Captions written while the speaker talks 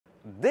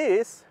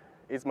This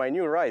is my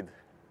new ride.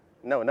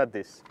 No, not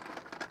this.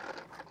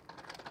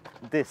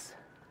 This.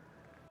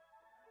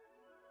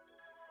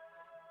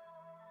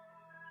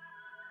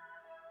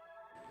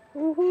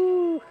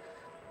 Woohoo!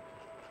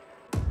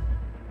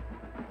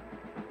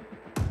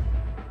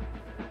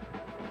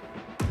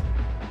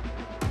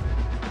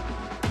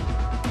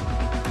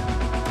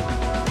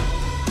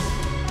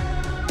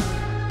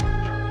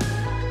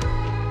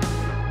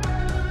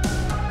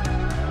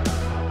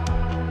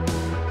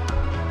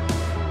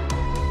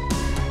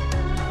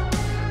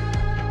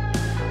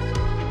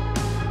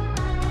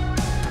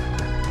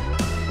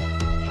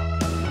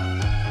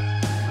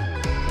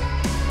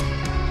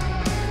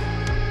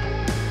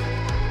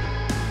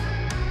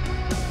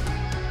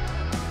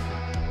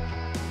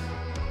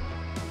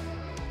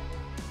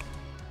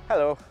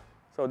 Hello,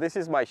 so this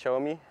is my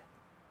XIAOMI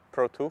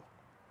Pro 2.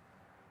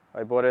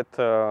 I bought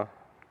it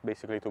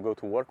basically to go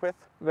to work with.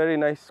 Very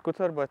nice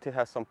scooter, but it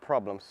has some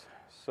problems.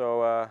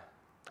 So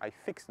I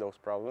fixed those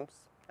problems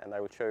and I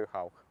will show you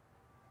how.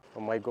 So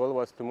my goal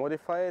was to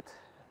modify it,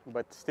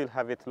 but still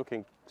have it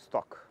looking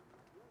stock.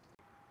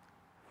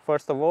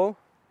 First of all,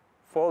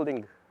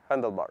 folding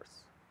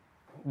handlebars.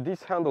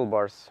 These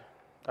handlebars,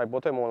 I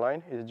bought them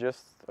online. It's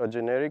just a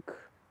generic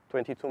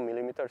 22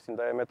 millimeters in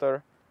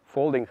diameter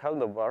folding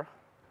handlebar,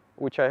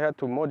 which I had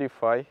to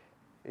modify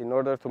in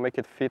order to make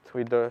it fit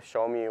with the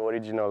XIAOMI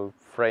original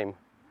frame.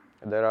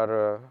 There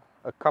are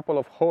a couple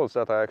of holes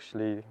that I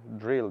actually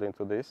drilled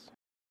into this.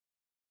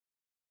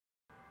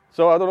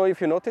 So I don't know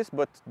if you noticed,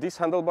 but these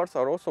handlebars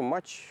are also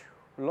much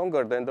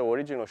longer than the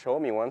original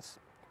XIAOMI ones.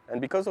 And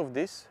because of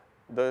this,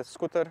 the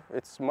scooter,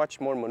 it's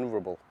much more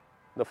maneuverable.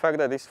 The fact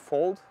that these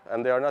fold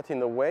and they are not in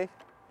the way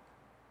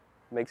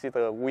makes it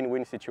a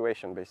win-win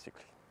situation,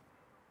 basically.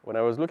 When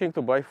I was looking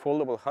to buy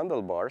foldable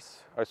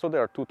handlebars, I saw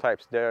there are two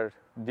types. There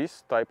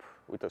this type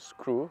with a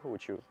screw,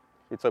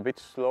 it's a bit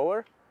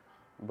slower,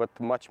 but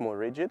much more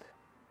rigid.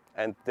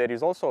 And there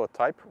is also a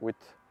type with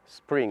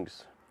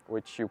springs,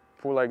 which you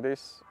pull like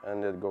this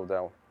and it goes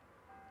down.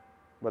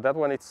 But that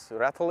one, it's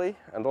rattly,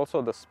 and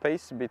also the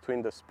space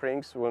between the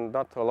springs will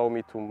not allow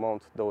me to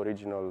mount the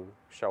original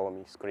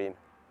XIAOMI screen.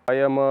 I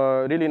am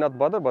really not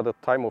bothered, but the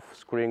time of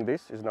screwing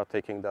this is not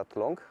taking that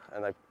long,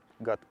 and I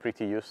got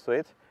pretty used to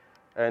it.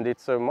 And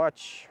it's a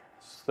much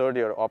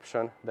sturdier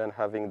option than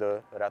having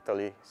the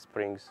rattly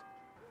springs.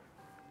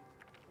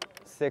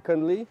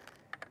 Secondly,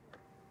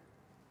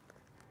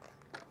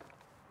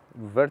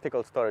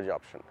 vertical storage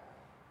option.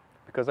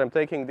 Because I'm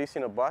taking this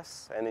in a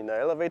bus and in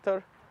an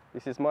elevator,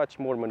 this is much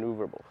more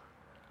maneuverable.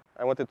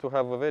 I wanted to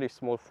have a very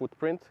small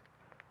footprint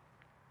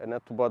and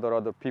not to bother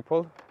other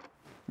people.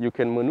 You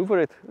can maneuver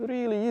it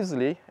really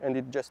easily, and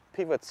it just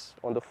pivots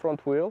on the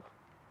front wheel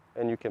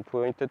and you can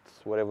point it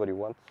wherever you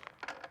want.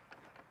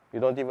 You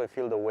don't even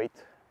feel the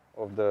weight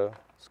of the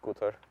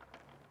scooter.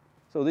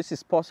 So this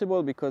is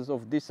possible because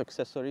of this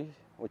accessory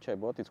which I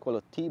bought. It's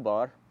called a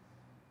T-bar,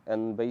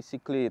 and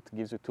basically it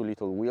gives you two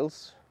little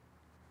wheels.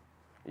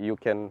 You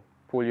can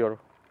pull your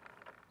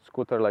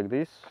scooter like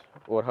this,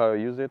 or how I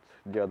use it,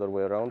 the other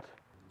way around.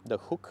 The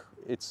hook,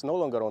 it's no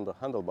longer on the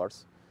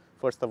handlebars.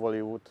 First of all,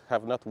 it would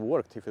have not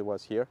worked if it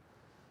was here.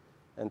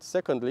 And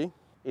secondly,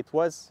 it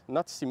was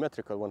not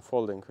symmetrical when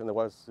folding, and it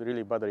was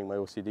really bothering my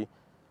OCD.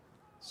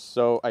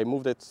 So I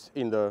moved it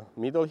in the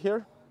middle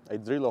here. I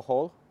drill a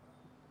hole,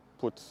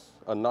 put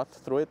a nut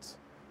through it,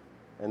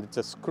 and it's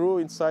a screw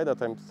inside that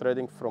I'm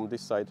threading from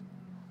this side.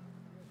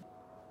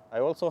 I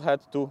also had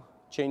to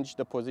change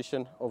the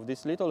position of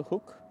this little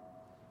hook.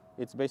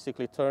 It's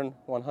basically turned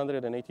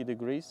 180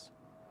 degrees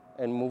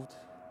and moved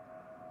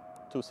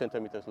 2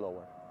 centimeters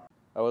lower.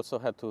 I also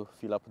had to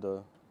fill up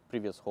the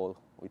previous hole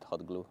with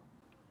hot glue.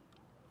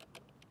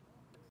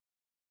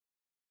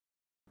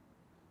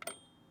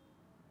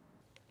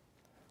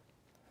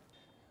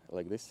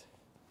 Like this.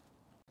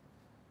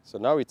 So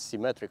now it's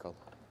symmetrical.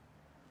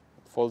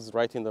 It folds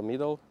right in the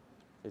middle.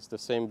 It's the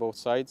same both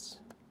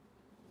sides.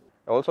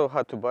 I also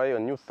had to buy a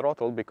new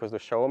throttle because the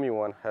XIAOMI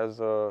one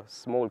has a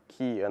small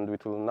key and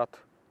it will not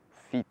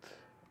fit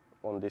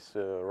on this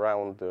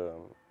round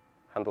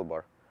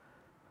handlebar.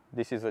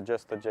 This is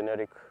just a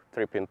generic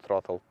 3-pin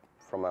throttle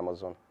from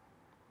Amazon.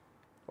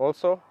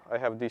 Also, I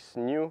have these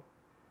new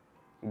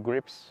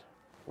grips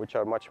which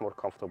are much more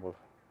comfortable.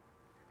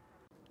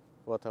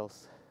 What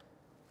else?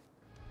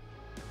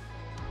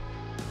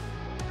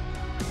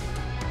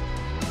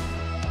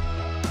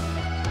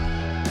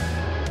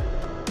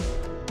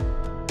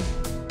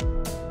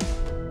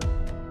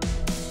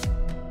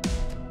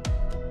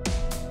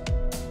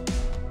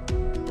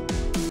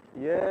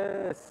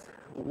 Yes,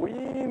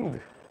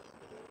 wind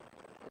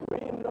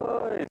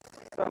noise,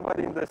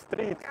 somebody in the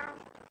street.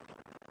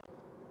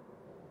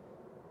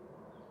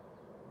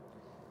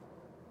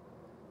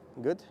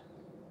 Good?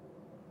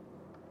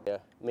 Yeah,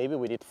 maybe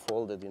we did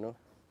folded, you know,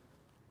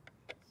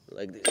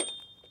 like this.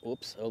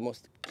 Oops, I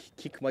almost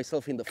kick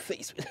myself in the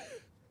face.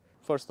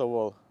 First of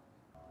all,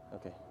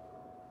 okay.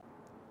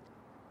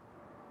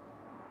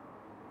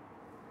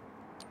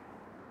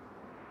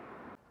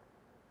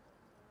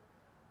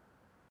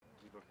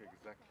 You look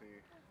exactly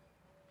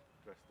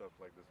dressed stuff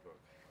like this boat.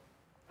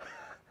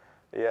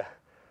 Yeah.